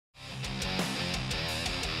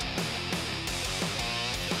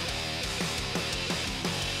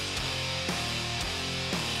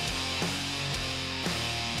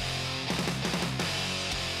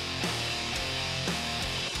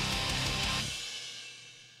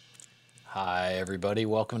Hi, everybody.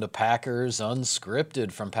 Welcome to Packers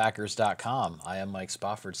Unscripted from Packers.com. I am Mike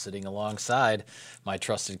Spofford, sitting alongside my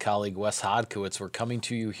trusted colleague Wes Hodkiewicz. We're coming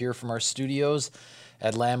to you here from our studios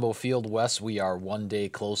at Lambeau Field. Wes, we are one day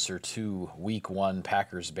closer to Week 1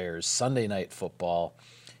 Packers-Bears Sunday Night Football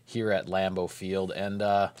here at Lambeau Field. And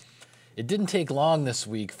it didn't take long this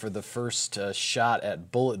week for the first shot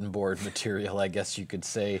at bulletin board material, I guess you could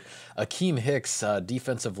say. Akiem Hicks,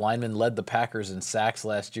 defensive lineman, led the Packers in sacks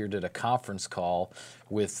last year, did a conference call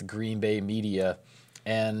with Green Bay media,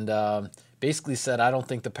 and basically said, I don't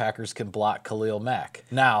think the Packers can block Khalil Mack.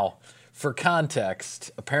 Now, for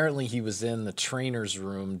context, apparently he was in the trainer's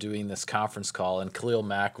room doing this conference call, and Khalil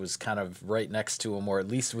Mack was kind of right next to him, or at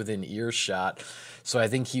least within earshot. So I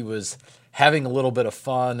think he was having a little bit of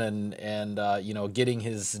fun and getting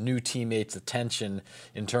his new teammates' attention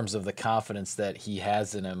in terms of the confidence that he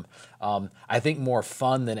has in him. I think more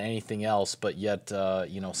fun than anything else, but yet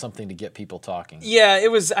something to get people talking. Yeah, it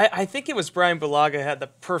was. I think it was Brian Bulaga had the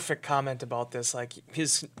perfect comment about this. Like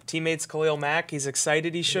his teammates, Khalil Mack, he's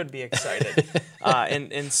excited. He should be excited.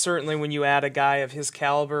 And certainly when you add a guy of his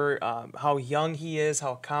caliber, how young he is,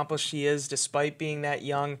 how accomplished he is, despite being that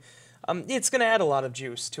young. It's going to add a lot of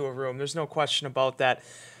juice to a room. There's no question about that.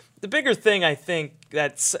 The bigger thing, I think,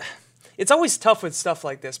 it's always tough with stuff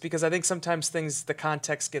like this because I think sometimes the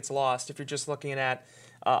context gets lost if you're just looking at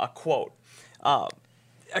a quote.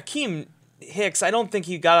 Akiem Hicks, I don't think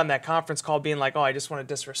he got on that conference call being like, oh, I just want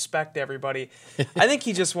to disrespect everybody. I think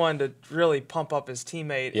he just wanted to really pump up his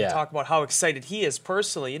teammate and talk about how excited he is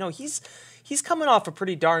personally. He's coming off a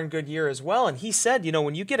pretty darn good year as well, and he said,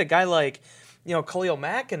 when you get a guy like Khalil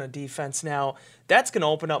Mack in a defense now, that's going to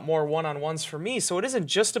open up more one-on-ones for me. So it isn't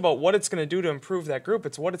just about what it's going to do to improve that group.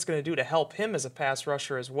 It's what it's going to do to help him as a pass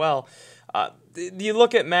rusher as well. You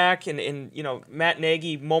look at Mack and Matt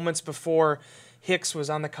Nagy moments before Hicks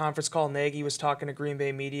was on the conference call. Nagy was talking to Green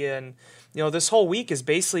Bay media, and this whole week has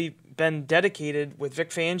basically been dedicated with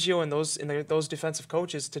Vic Fangio and those defensive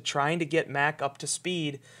coaches to trying to get Mack up to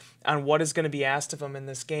speed on what is going to be asked of him in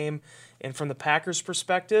this game. And from the Packers'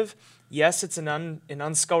 perspective, yes, it's an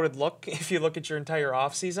unscouted look if you look at your entire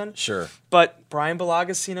offseason. Sure. But Brian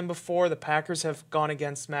Bulaga's seen him before. The Packers have gone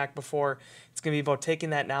against Mack before. It's going to be about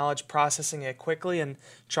taking that knowledge, processing it quickly, and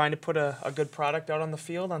trying to put a good product out on the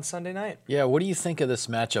field on Sunday night. Yeah, what do you think of this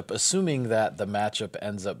matchup, assuming that the matchup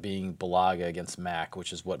ends up being Bulaga against Mack,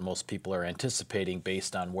 which is what most people are anticipating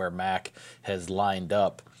based on where Mack has lined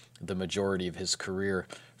up the majority of his career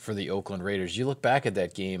for the Oakland Raiders. You look back at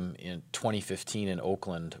that game in 2015 in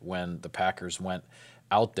Oakland when the Packers went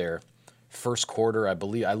out there. First quarter, I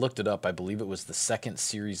looked it up, I believe it was the second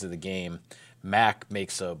series of the game. Mack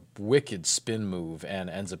makes a wicked spin move and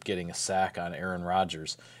ends up getting a sack on Aaron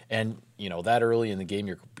Rodgers. And, that early in the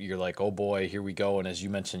game, you're like, oh boy, here we go. And as you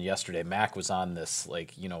mentioned yesterday, Mack was on this,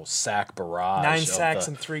 sack barrage. 9 sacks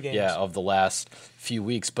in 3 games. Yeah, of the last few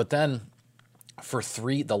weeks. But then for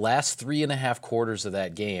the last 3.5 quarters of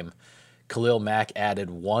that game, Khalil Mack added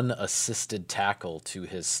 1 assisted tackle to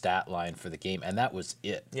his stat line for the game, and that was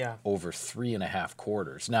it. Yeah. Over 3.5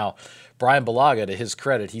 quarters. Now, Brian Bulaga, to his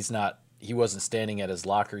credit, he wasn't standing at his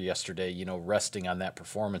locker yesterday, resting on that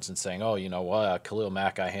performance and saying, oh, Khalil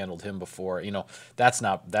Mack, I handled him before. That's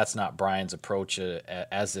not Brian's approach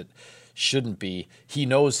as it shouldn't be. He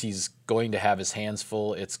knows he's going to have his hands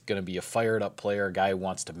full. It's going to be a fired up player, a guy who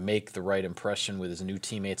wants to make the right impression with his new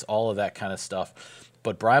teammates, all of that kind of stuff.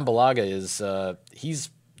 But Brian Bulaga he's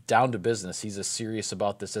down to business. He's as serious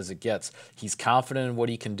about this as it gets. He's confident in what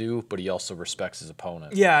he can do, but he also respects his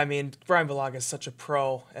opponent. Yeah, Brian Bulaga is such a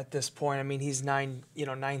pro at this point. He's 9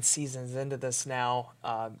 seasons into this now.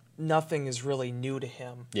 Nothing is really new to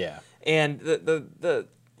him. Yeah. And the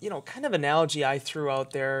kind of analogy I threw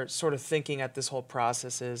out there, sort of thinking at this whole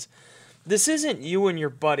process is, this isn't you and your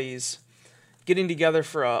buddies getting together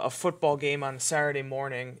for a football game on a Saturday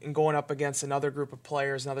morning and going up against another group of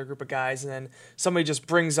players, another group of guys, and then somebody just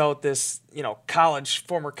brings out this, college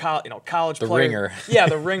player. The ringer. Yeah,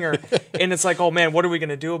 the ringer. And it's like, oh man, what are we going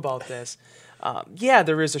to do about this?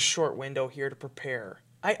 There is a short window here to prepare.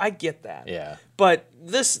 I get that. Yeah. But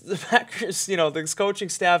the Packers, this coaching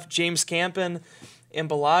staff, James Campen and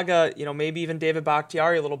Bulaga, maybe even David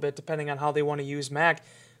Bakhtiari a little bit, depending on how they want to use Mack,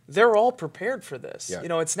 they're all prepared for this.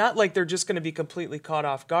 Yeah. It's not like they're just going to be completely caught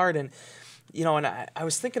off guard. And, and I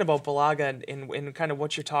was thinking about Bulaga and kind of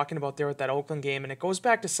what you're talking about there with that Oakland game, and it goes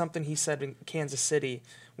back to something he said in Kansas City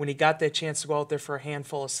when he got that chance to go out there for a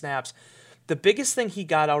handful of snaps. The biggest thing he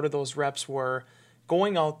got out of those reps were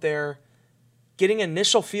going out there, getting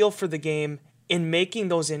initial feel for the game, in making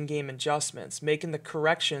those in-game adjustments, making the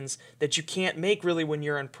corrections that you can't make really when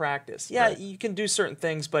you're in practice. Yeah, Right. you can do certain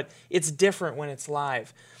things, but it's different when it's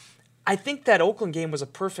live. I think that Oakland game was a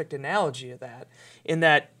perfect analogy of that, in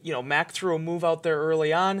that, Mac threw a move out there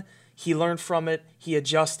early on, he learned from it, he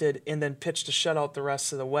adjusted, and then pitched a shutout the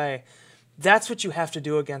rest of the way. That's what you have to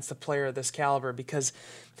do against a player of this caliber, because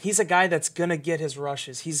he's a guy that's going to get his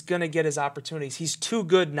rushes. He's going to get his opportunities. He's too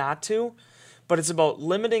good not to, but it's about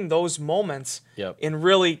limiting those moments Yep. and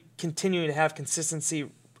really continuing to have consistency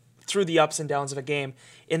through the ups and downs of a game.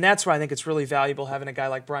 And that's why I think it's really valuable having a guy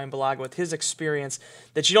like Brian Bulaga with his experience,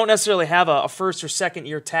 that you don't necessarily have a first or second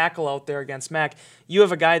year tackle out there against Mac. You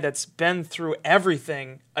have a guy that's been through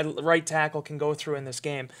everything a right tackle can go through in this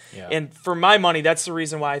game. Yeah. And for my money, that's the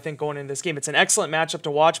reason why I think going into this game, it's an excellent matchup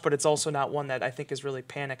to watch, but it's also not one that I think is really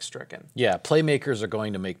panic-stricken. Yeah, playmakers are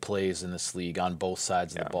going to make plays in this league on both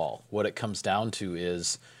sides of the ball. What it comes down to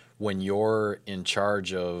is when you're in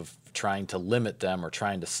charge of trying to limit them or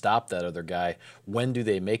trying to stop that other guy, when do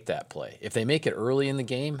they make that play? If they make it early in the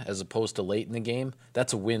game as opposed to late in the game,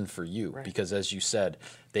 that's a win for you. Right. Because as you said,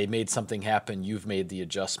 they made something happen, you've made the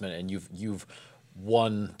adjustment, and you've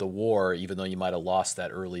won the war, even though you might have lost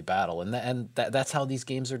that early battle. And that's how these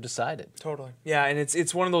games are decided. Totally. Yeah, and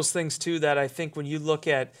it's one of those things, too, that I think when you look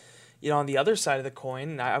at, on the other side of the coin,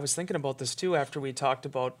 and I was thinking about this, too, after we talked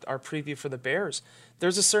about our preview for the Bears,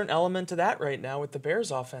 there's a certain element to that right now with the Bears'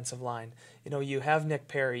 offensive line. You have Nick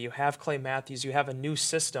Perry, you have Clay Matthews, you have a new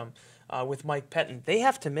system with Mike Pettin. They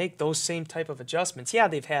have to make those same type of adjustments. Yeah,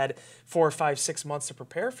 they've had 4, 5, 6 months to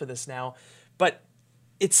prepare for this now, but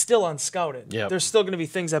it's still unscouted. Yep. There's still going to be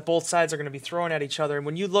things that both sides are going to be throwing at each other. And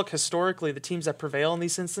when you look historically, the teams that prevail in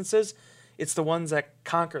these instances, it's the ones that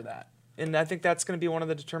conquer that. And I think that's going to be one of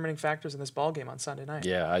the determining factors in this ballgame on Sunday night.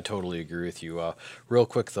 Yeah, I totally agree with you. Real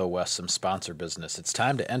quick, though, Wes, some sponsor business. It's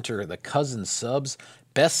time to enter the Cousins Subs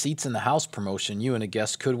Best Seats in the House promotion. You and a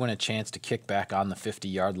guest could win a chance to kick back on the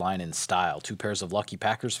 50-yard line in style. 2 pairs of lucky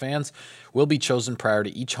Packers fans will be chosen prior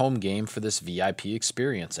to each home game for this VIP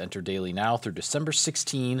experience. Enter daily now through December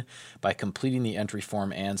 16 by completing the entry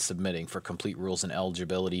form and submitting. For complete rules and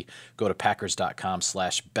eligibility, go to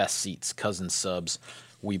packers.com/bestseats. Cousins Subs.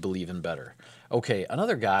 We believe in better. Okay,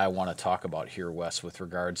 another guy I want to talk about here, Wes, with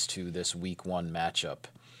regards to this Week 1 matchup.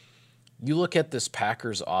 You look at this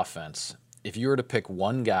Packers offense. If you were to pick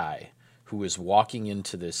one guy who is walking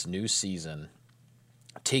into this new season,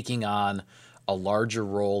 taking on a larger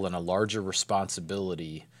role and a larger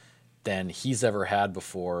responsibility than he's ever had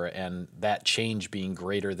before, and that change being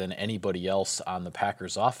greater than anybody else on the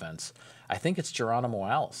Packers offense, I think it's Geronimo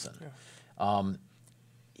Allison. Yeah.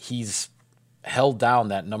 He's held down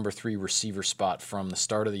that number 3 receiver spot from the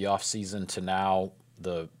start of the offseason to now,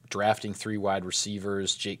 the drafting 3 wide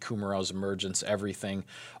receivers, Jake Kumerow's emergence, everything,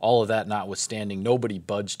 all of that notwithstanding, nobody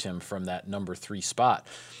budged him from that number 3 spot.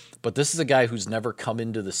 But this is a guy who's never come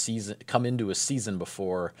into a season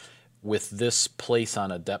before with this place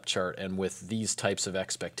on a depth chart and with these types of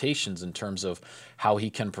expectations in terms of how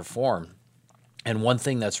he can perform. And one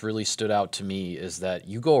thing that's really stood out to me is that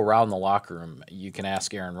you go around the locker room, you can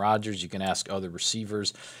ask Aaron Rodgers, you can ask other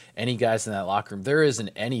receivers, any guys in that locker room, there isn't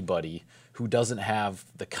anybody who doesn't have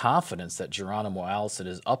the confidence that Geronimo Allison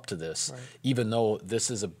is up to this, right, even though this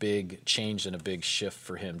is a big change and a big shift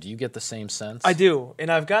for him. Do you get the same sense? I do,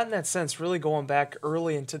 and I've gotten that sense really going back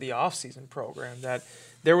early into the offseason program, that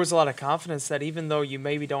there was a lot of confidence that even though you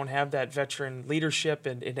maybe don't have that veteran leadership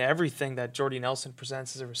and everything that Jordy Nelson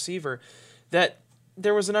presents as a receiver, that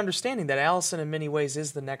there was an understanding that Allison in many ways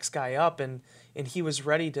is the next guy up, and he was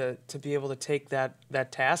ready to be able to take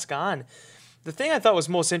that task on. The thing I thought was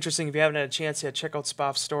most interesting, if you haven't had a chance yet, check out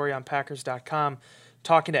Spoff's story on Packers.com,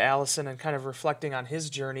 talking to Allison and kind of reflecting on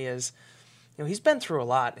his journey, is, he's been through a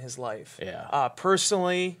lot in his life. Yeah.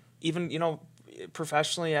 Personally, even,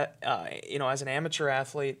 professionally, as an amateur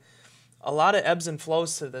athlete, a lot of ebbs and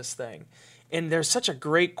flows to this thing. And there's such a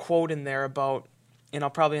great quote in there about, and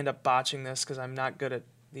I'll probably end up botching this because I'm not good at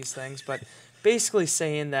these things, but basically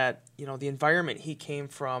saying that, the environment he came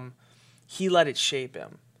from, he let it shape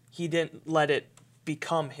him. He didn't let it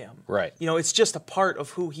become him. Right. It's just a part of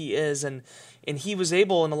who he is, and he was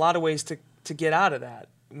able in a lot of ways to get out of that,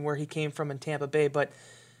 where he came from in Tampa Bay, but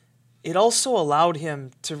it also allowed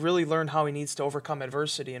him to really learn how he needs to overcome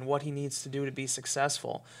adversity and what he needs to do to be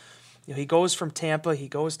successful. He goes from Tampa, he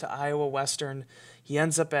goes to Iowa Western, he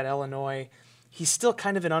ends up at Illinois. He's still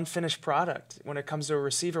kind of an unfinished product when it comes to a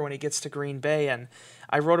receiver when he gets to Green Bay. And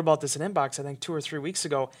I wrote about this in Inbox, I think 2 or 3 weeks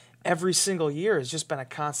ago. Every single year has just been a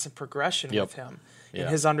constant progression with him in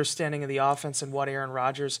his understanding of the offense and what Aaron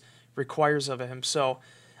Rodgers requires of him. So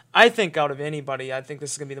I think out of anybody, I think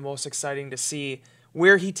this is going to be the most exciting to see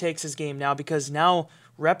where he takes his game now, because now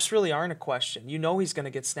reps really aren't a question. You know he's going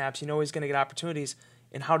to get snaps. You know he's going to get opportunities,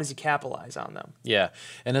 and how does he capitalize on them? Yeah,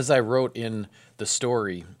 and as I wrote in the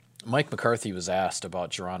story, Mike McCarthy was asked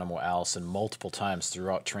about Geronimo Allison multiple times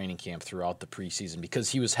throughout training camp, throughout the preseason,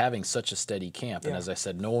 because he was having such a steady camp. And as I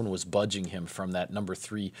said, no one was budging him from that number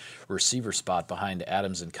 3 receiver spot behind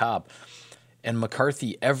Adams and Cobb. And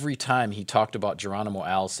McCarthy, every time he talked about Geronimo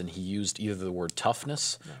Allison, he used either the word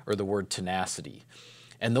toughness or the word tenacity.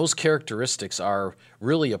 And those characteristics are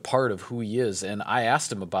really a part of who he is. And I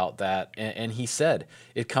asked him about that, and he said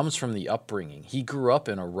it comes from the upbringing. He grew up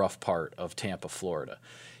in a rough part of Tampa, Florida.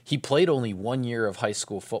 He played only 1 year of high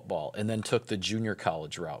school football and then took the junior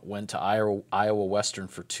college route, went to Iowa Western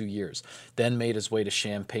for 2 years, then made his way to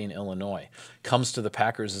Champaign, Illinois, comes to the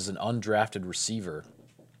Packers as an undrafted receiver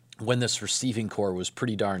when this receiving core was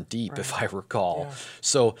pretty darn deep, if I recall. Yeah.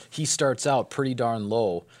 So he starts out pretty darn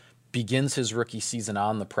low, begins his rookie season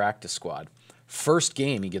on the practice squad. First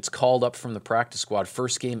game, he gets called up from the practice squad.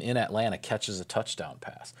 First game in Atlanta, catches a touchdown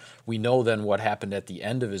pass. We know then what happened at the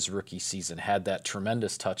end of his rookie season, had that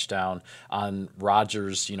tremendous touchdown on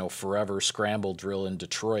Rodgers, forever scramble drill in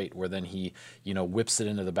Detroit, where then he, whips it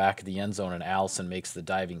into the back of the end zone and Allison makes the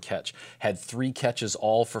diving catch. Had 3 catches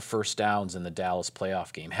all for first downs in the Dallas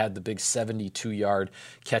playoff game. Had the big 72-yard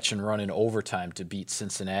catch and run in overtime to beat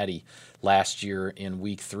Cincinnati last year in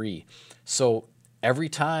week 3. So every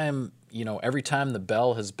time the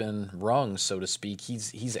bell has been rung, so to speak,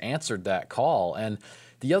 he's answered that call. And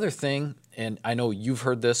the other thing, and I know you've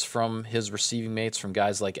heard this from his receiving mates, from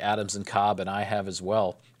guys like Adams and Cobb, and I have as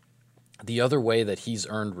well, the other way that he's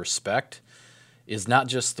earned respect is not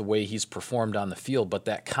just the way he's performed on the field, but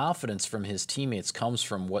that confidence from his teammates comes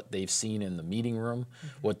from what they've seen in the meeting room,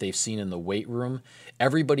 what they've seen in the weight room.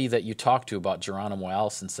 Everybody that you talk to about Geronimo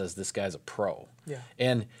Allison says this guy's a pro. Yeah.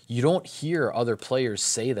 And you don't hear other players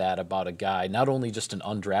say that about a guy, not only just an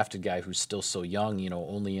undrafted guy who's still so young,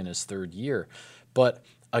 only in his 3rd year, but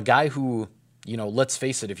a guy who, let's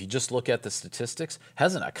face it, if you just look at the statistics,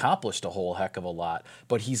 hasn't accomplished a whole heck of a lot,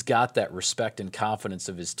 but he's got that respect and confidence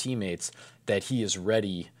of his teammates that he is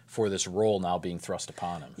ready for this role now being thrust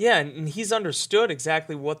upon him. Yeah, and he's understood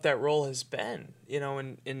exactly what that role has been,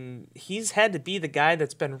 and he's had to be the guy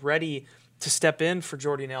that's been ready to step in for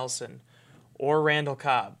Jordy Nelson or Randall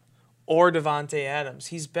Cobb or Devontae Adams.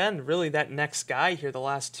 He's been really that next guy here the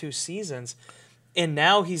last 2 seasons. And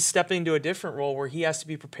now he's stepping into a different role where he has to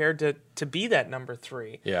be prepared to be that number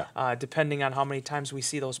 3. Yeah. Depending on how many times we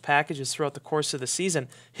see those packages throughout the course of the season.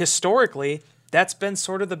 Historically, that's been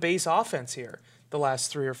sort of the base offense here the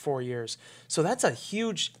last 3 or 4 years. So that's a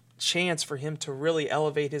huge chance for him to really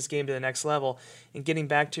elevate his game to the next level. And getting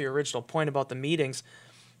back to your original point about the meetings,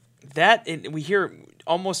 we hear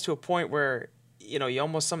almost to a point where you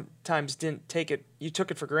almost sometimes didn't take it, you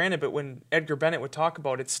took it for granted, but when Edgar Bennett would talk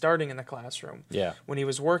about it starting in the classroom, when he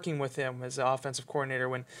was working with him as the offensive coordinator,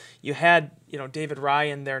 when you had, David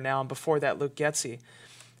Ryan there now, and before that, Luke Getsy,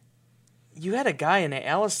 you had a guy in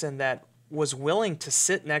Allison that was willing to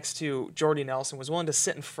sit next to Jordy Nelson, was willing to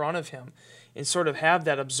sit in front of him and sort of have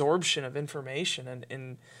that absorption of information.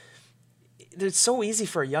 And it's so easy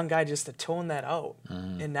for a young guy just to tone that out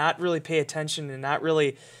and not really pay attention and not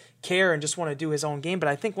really care and just want to do his own game. But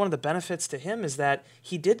I think one of the benefits to him is that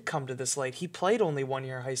he did come to this late. He played only 1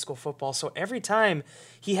 year of high school football. So every time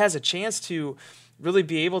he has a chance to really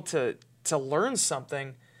be able to learn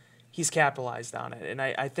something, he's capitalized on it. And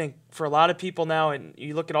I think for a lot of people now, and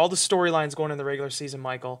you look at all the storylines going in the regular season,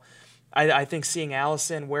 Michael, I think seeing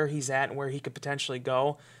Allison, where he's at and where he could potentially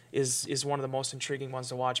go, is one of the most intriguing ones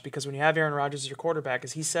to watch. Because when you have Aaron Rodgers as your quarterback,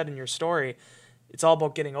 as he said in your story, it's all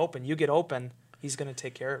about getting open. You get open, he's going to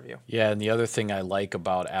take care of you. Yeah, and the other thing I like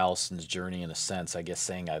about Allison's journey, in a sense, I guess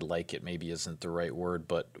saying I like it maybe isn't the right word,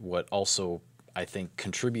 but what also I think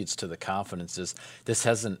contributes to the confidence is this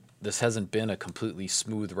hasn't been a completely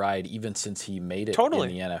smooth ride even since he made it in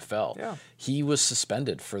the NFL. Yeah. He was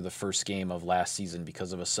suspended for the first game of last season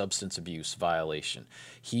because of a substance abuse violation.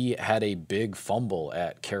 He had a big fumble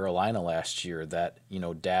at Carolina last year that,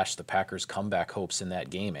 dashed the Packers' comeback hopes in that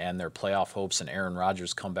game and their playoff hopes and Aaron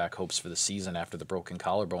Rodgers' comeback hopes for the season after the broken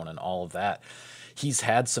collarbone and all of that. He's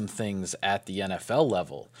had some things at the NFL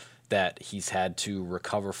level that he's had to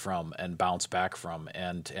recover from and bounce back from,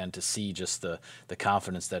 and to see just the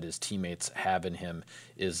confidence that his teammates have in him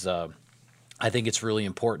is I think it's really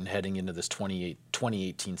important heading into this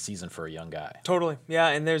 2018 season for a young guy. Totally, yeah.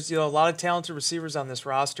 And there's a lot of talented receivers on this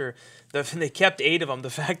roster. They kept 8 of them. The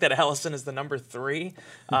fact that Allison is the number 3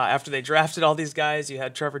 after they drafted all these guys, you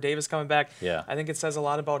had Trevor Davis coming back. Yeah, I think it says a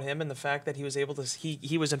lot about him and the fact that he was able to.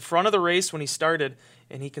 He was in front of the race when he started,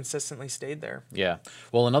 and he consistently stayed there. Yeah.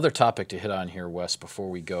 Well, another topic to hit on here, Wes, before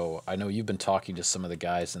we go. I know you've been talking to some of the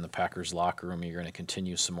guys in the Packers locker room. You're going to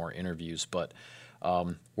continue some more interviews, but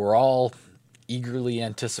we're all eagerly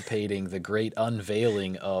anticipating the great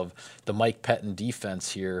unveiling of the Mike Pettine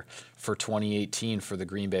defense here for 2018 for the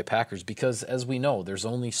Green Bay Packers, because as we know, there's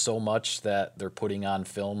only so much that they're putting on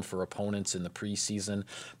film for opponents in the preseason.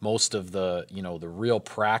 Most of the, the real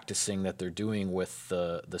practicing that they're doing with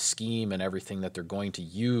the scheme and everything that they're going to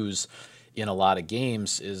use in a lot of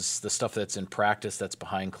games is the stuff that's in practice, that's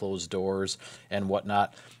behind closed doors and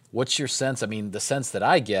whatnot. What's your sense? I mean, the sense that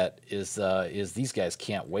I get is these guys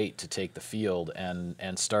can't wait to take the field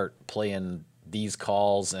and start playing these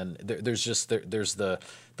calls, and there's the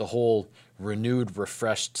whole renewed,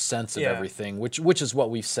 refreshed sense of everything, which is what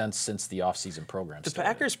we've sensed since the offseason program started. The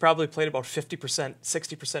Packers probably played about 50%,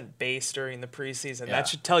 60% base during the preseason. Yeah. That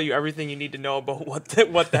should tell you everything you need to know about what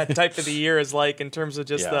that type of the year is like in terms of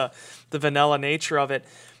just the vanilla nature of it.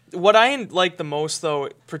 What I like the most, though,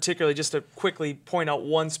 particularly just to quickly point out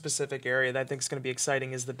one specific area that I think is going to be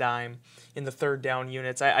exciting, is the dime in the third down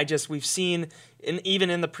units. We've seen, even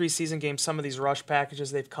in the preseason game, some of these rush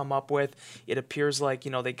packages they've come up with. It appears like,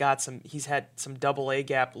 he's had some double A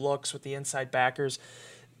gap looks with the inside backers.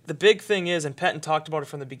 The big thing is, and Pettine talked about it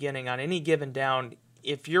from the beginning, on any given down,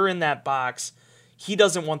 if you're in that box, he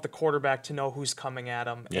doesn't want the quarterback to know who's coming at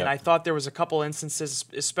him. Yep. And I thought there was a couple instances,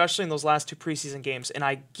 especially in those last 2 preseason games, and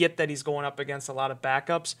I get that he's going up against a lot of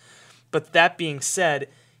backups. But that being said,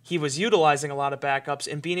 he was utilizing a lot of backups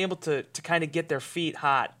and being able to kind of get their feet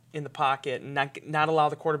hot in the pocket and not allow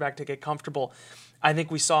the quarterback to get comfortable. I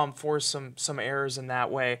think we saw him force some errors in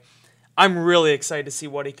that way. I'm really excited to see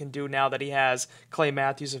what he can do now that he has Clay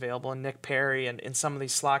Matthews available and Nick Perry and some of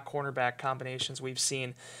these slot cornerback combinations we've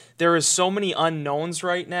seen. There is so many unknowns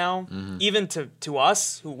right now, even to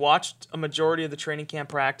us who watched a majority of the training camp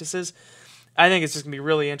practices. I think it's just going to be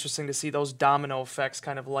really interesting to see those domino effects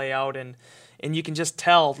kind of lay out. And you can just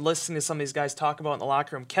tell, listening to some of these guys talk about in the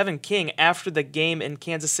locker room, Kevin King, after the game in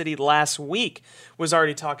Kansas City last week, was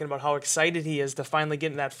already talking about how excited he is to finally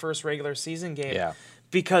get in that first regular season game. Yeah.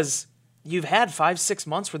 Because you've had 5-6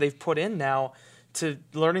 months where they've put in now to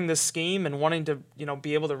learning this scheme and wanting to,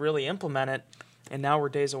 be able to really implement it, and now we're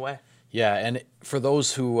days away. Yeah, and for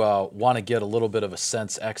those who want to get a little bit of a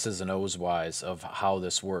sense, X's and O's wise, of how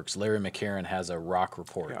this works, Larry McCarron has a rock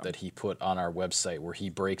report that he put on our website where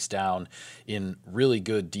he breaks down in really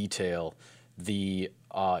good detail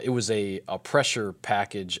it was a pressure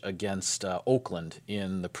package against Oakland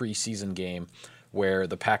in the preseason game, where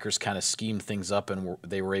the Packers kind of schemed things up and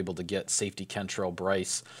they were able to get safety Kentrell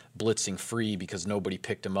Bryce blitzing free because nobody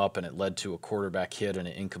picked him up, and it led to a quarterback hit and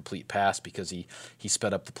an incomplete pass because he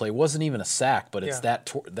sped up the play. It wasn't even a sack, but it's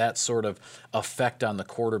that sort of effect on the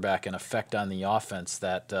quarterback and effect on the offense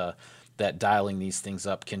that dialing these things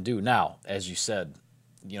up can do. Now, as you said,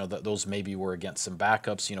 those maybe were against some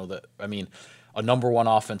backups. A number 1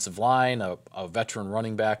 offensive line, a veteran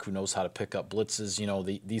running back who knows how to pick up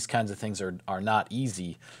blitzes. These kinds of things are not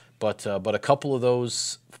easy, but a couple of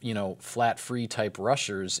those, flat free type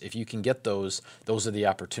rushers, if you can get those are the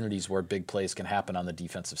opportunities where big plays can happen on the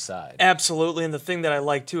defensive side. Absolutely, and the thing that I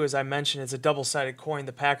like too, as I mentioned, it's a double-sided coin.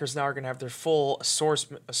 The Packers now are going to have their full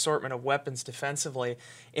assortment of weapons defensively.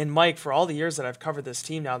 And Mike, for all the years that I've covered this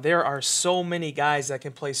team now, there are so many guys that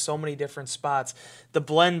can play so many different spots. The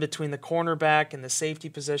blend between the cornerback and the safety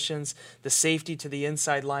positions, the safety to the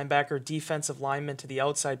inside linebacker, defensive lineman to the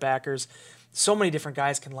outside backers. So many different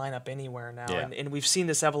guys can line up anywhere now, and we've seen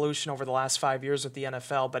this evolution over the last 5 years with the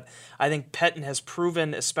NFL, but I think Pettine has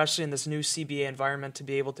proven, especially in this new CBA environment, to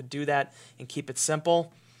be able to do that and keep it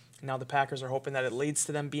simple. Now the Packers are hoping that it leads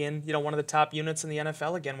to them being, one of the top units in the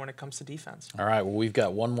NFL again when it comes to defense. All right, well, we've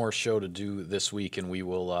got one more show to do this week, and we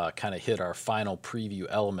will kind of hit our final preview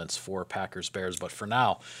elements for Packers-Bears. But for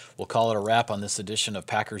now, we'll call it a wrap on this edition of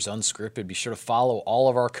Packers Unscripted. Be sure to follow all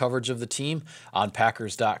of our coverage of the team on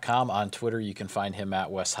Packers.com. On Twitter, you can find him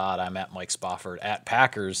at Wes Hod. I'm at Mike Spofford. At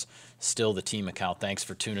Packers, still the team account. Thanks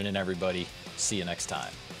for tuning in, everybody. See you next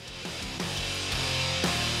time.